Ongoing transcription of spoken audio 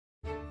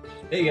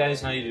Hey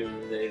guys, how you doing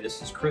today?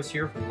 This is Chris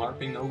here from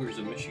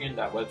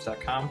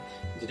LARPingogresofMichigan.webs.com.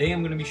 Today I'm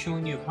going to be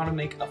showing you how to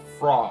make a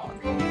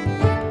frog.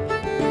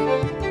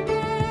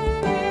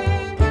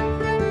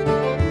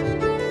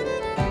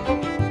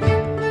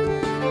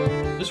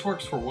 This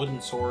works for wooden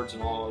swords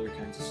and all other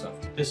kinds of stuff.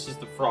 This is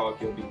the frog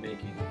you'll be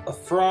making. A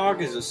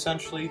frog is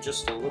essentially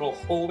just a little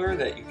holder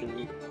that you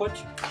can put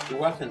your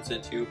weapons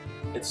into.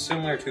 It's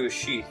similar to a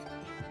sheath.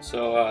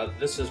 So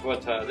this is a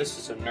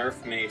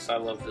Nerf mace. I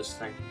love this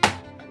thing.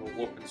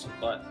 Whooping some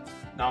butt.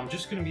 Now I'm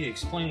just going to be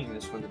explaining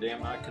this one today.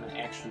 I'm not going to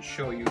actually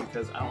show you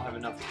because I don't have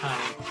enough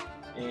time,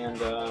 and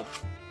I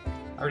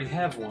already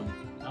have one.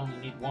 I only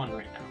need one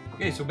right now.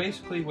 Okay, so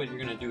basically what you're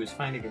going to do is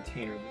find a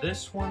container.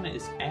 This one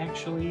is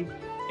actually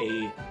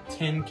a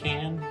tin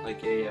can,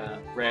 like a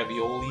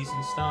raviolis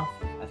and stuff.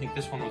 I think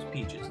this one was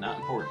peaches, not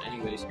important.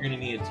 Anyways, you're going to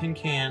need a tin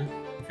can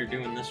if you're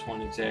doing this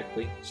one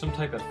exactly. Some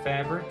type of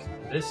fabric.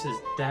 This is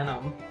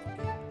denim.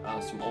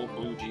 Some old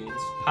blue jeans,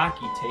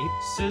 hockey tape,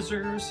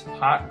 scissors,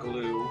 hot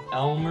glue,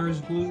 Elmer's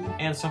glue,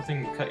 and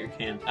something to cut your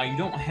can. Now you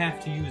don't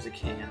have to use a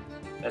can.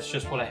 That's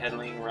just what I had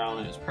laying around,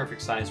 and it's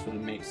perfect size for the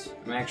mace.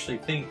 I'm actually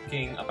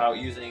thinking about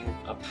using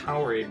a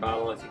Powerade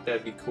bottle. I think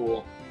that'd be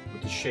cool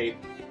with the shape.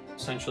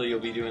 Essentially,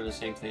 you'll be doing the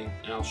same thing,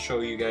 and I'll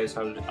show you guys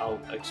I'll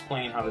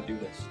explain how to do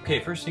this.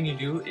 Okay, first thing you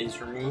do is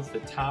remove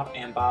the top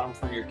and bottom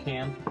from your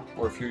can,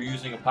 or if you're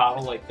using a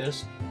bottle like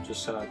this,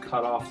 just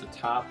cut off the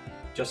top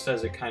just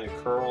as it kind of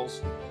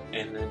curls,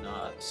 and then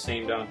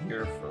same down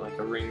here for like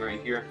a ring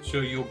right here. So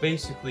you'll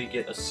basically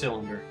get a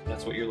cylinder.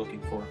 That's what you're looking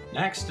for.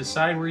 Next,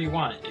 decide where you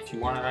want it. If you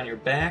want it on your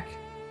back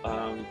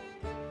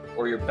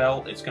or your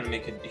belt, it's going to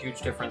make a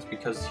huge difference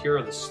because here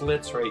are the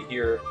slits right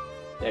here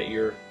that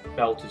your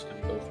belt is going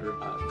to go through.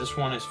 This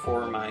one is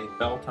for my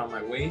belt on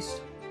my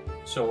waist.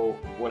 So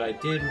what I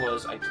did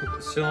was I took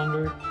the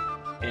cylinder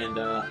and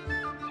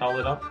held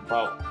it up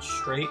about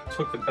straight,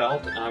 took the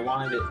belt, and I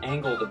wanted it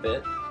angled a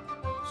bit.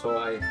 So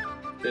I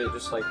did it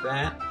just like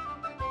that,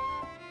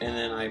 and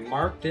then I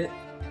marked it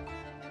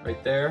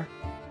right there,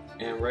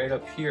 and right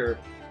up here,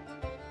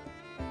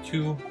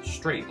 2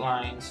 straight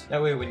lines.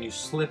 That way when you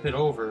slip it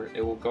over,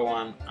 it will go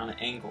on an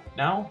angle.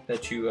 Now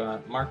that you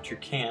marked your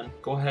can,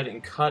 go ahead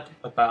and cut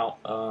about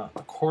a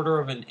 1/4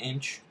 of an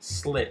inch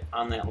slit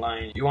on that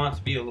line. You want it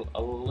to be a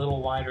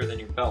little wider than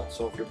your belt,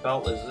 so if your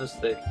belt is this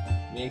thick,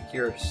 make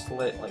your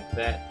slit like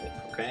that thick,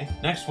 okay?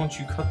 Next, once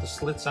you cut the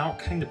slits out,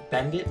 kind of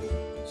bend it,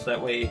 so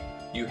that way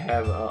you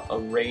have a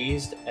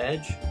raised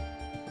edge,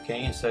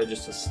 okay? Instead of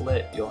just a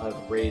slit, you'll have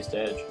a raised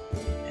edge,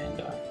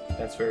 and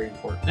that's very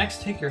important.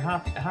 Next, take your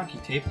hockey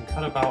tape and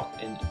cut about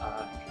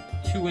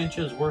 2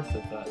 inches worth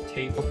of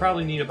tape. You'll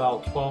probably need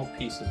about 12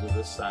 pieces of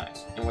this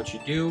size. And what you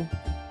do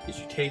is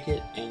you take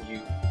it and you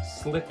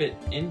slip it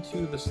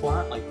into the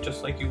slot,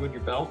 just like you would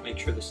your belt. Make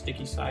sure the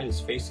sticky side is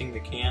facing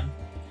the can,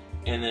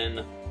 and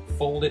then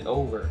fold it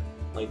over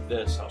like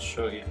this. I'll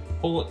show you.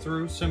 Pull it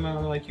through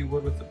similar like you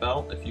would with the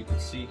belt. If you can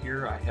see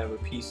here, I have a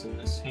piece in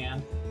this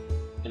hand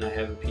and I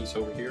have a piece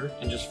over here,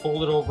 and just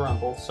fold it over on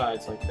both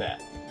sides like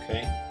that,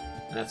 okay?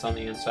 And that's on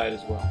the inside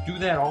as well. Do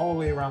that all the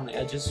way around the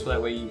edges so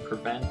that way you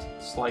prevent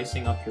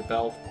slicing up your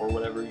belt or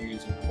whatever you're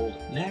using to hold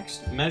it.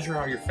 Next, measure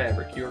out your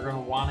fabric. You're going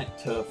to want it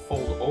to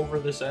fold over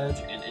this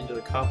edge and into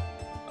the cup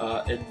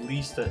at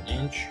least 1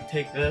 inch.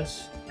 Take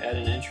this, add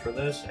 1 inch for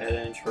this, add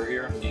 1 inch for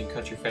here, and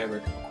cut your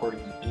fabric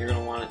accordingly. And you're going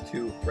to want it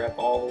to wrap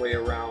all the way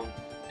around,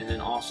 and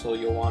then also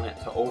you'll want it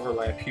to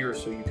overlap here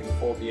so you can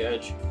fold the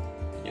edge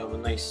and you'll have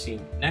a nice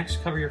seam.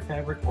 Next, cover your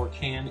fabric or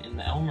can in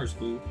the Elmer's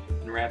glue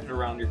and wrap it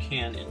around your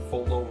can and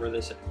fold over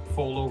this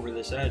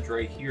edge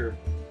right here,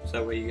 so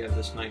that way you have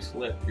this nice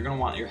lip. You're going to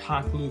want your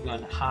hot glue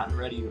gun hot and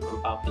ready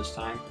about this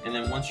time, and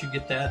then once you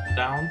get that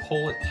down,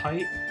 pull it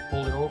tight,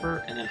 fold it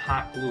over, and then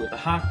hot glue it. The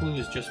hot glue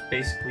is just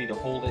basically to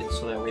hold it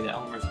so that way the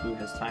Elmer's glue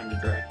has time to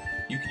dry.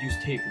 You could use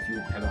tape if you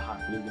don't have a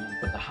hot glue gun,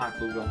 but the hot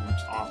glue gun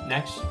works awesome.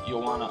 Next,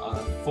 you'll want to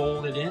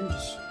fold it in.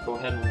 Just go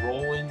ahead and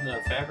roll in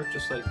the fabric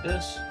just like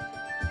this,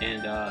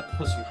 and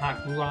put some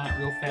hot glue on it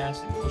real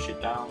fast and push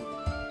it down.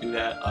 Do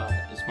that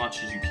as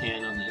much as you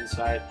can on the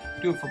inside.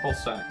 Do it for both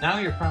sides. Now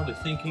you're probably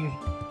thinking,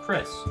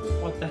 Chris,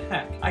 what the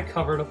heck? I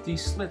covered up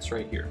these slits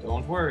right here.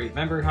 Don't worry.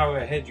 Remember how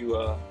I had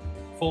you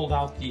fold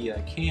out the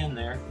can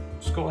there?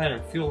 Just go ahead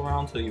and feel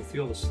around until you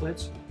feel the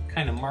slits.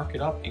 Kind of mark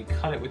it up and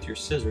cut it with your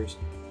scissors.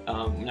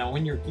 Now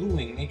when you're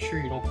gluing, make sure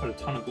you don't put a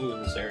ton of glue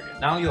in this area.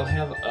 Now you'll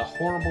have a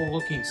horrible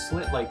looking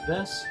slit like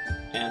this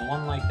and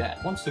one like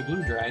that. Once the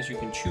glue dries, you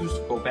can choose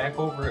to go back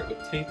over it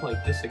with tape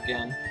like this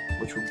again,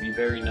 which would be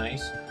very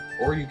nice,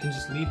 or you can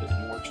just leave it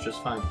and it works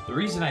just fine. The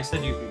reason I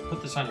said you can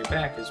put this on your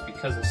back is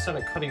because instead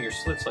of cutting your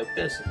slits like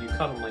this, if you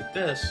cut them like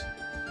this,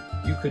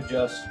 you could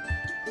just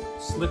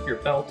slip your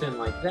belt in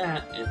like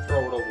that and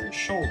throw it over your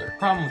shoulder.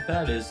 Problem with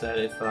that is that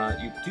if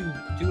you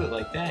do it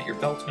like that, your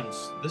belt's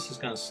this is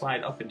gonna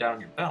slide up and down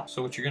your belt.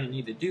 So what you're gonna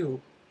need to do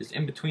is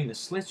in between the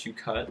slits you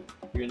cut,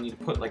 you're gonna need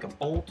to put like a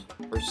bolt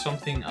or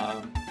something,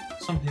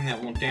 something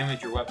that won't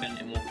damage your weapon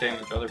and won't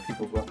damage other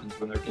people's weapons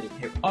when they're getting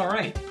hit.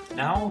 Alright,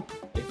 now,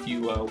 if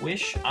you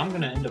wish, I'm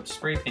gonna end up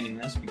spray painting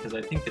this because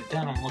I think the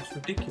denim looks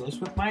ridiculous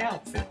with my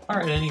outfit.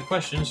 Alright, any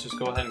questions, just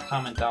go ahead and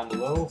comment down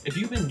below. If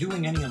you've been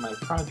doing any of my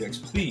projects,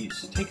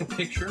 please take a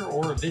picture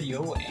or a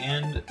video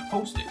and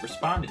post it,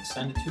 respond it,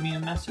 send it to me a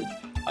message.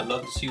 I'd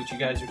love to see what you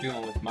guys are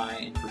doing with my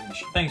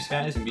information. Thanks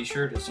guys, and be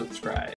sure to subscribe.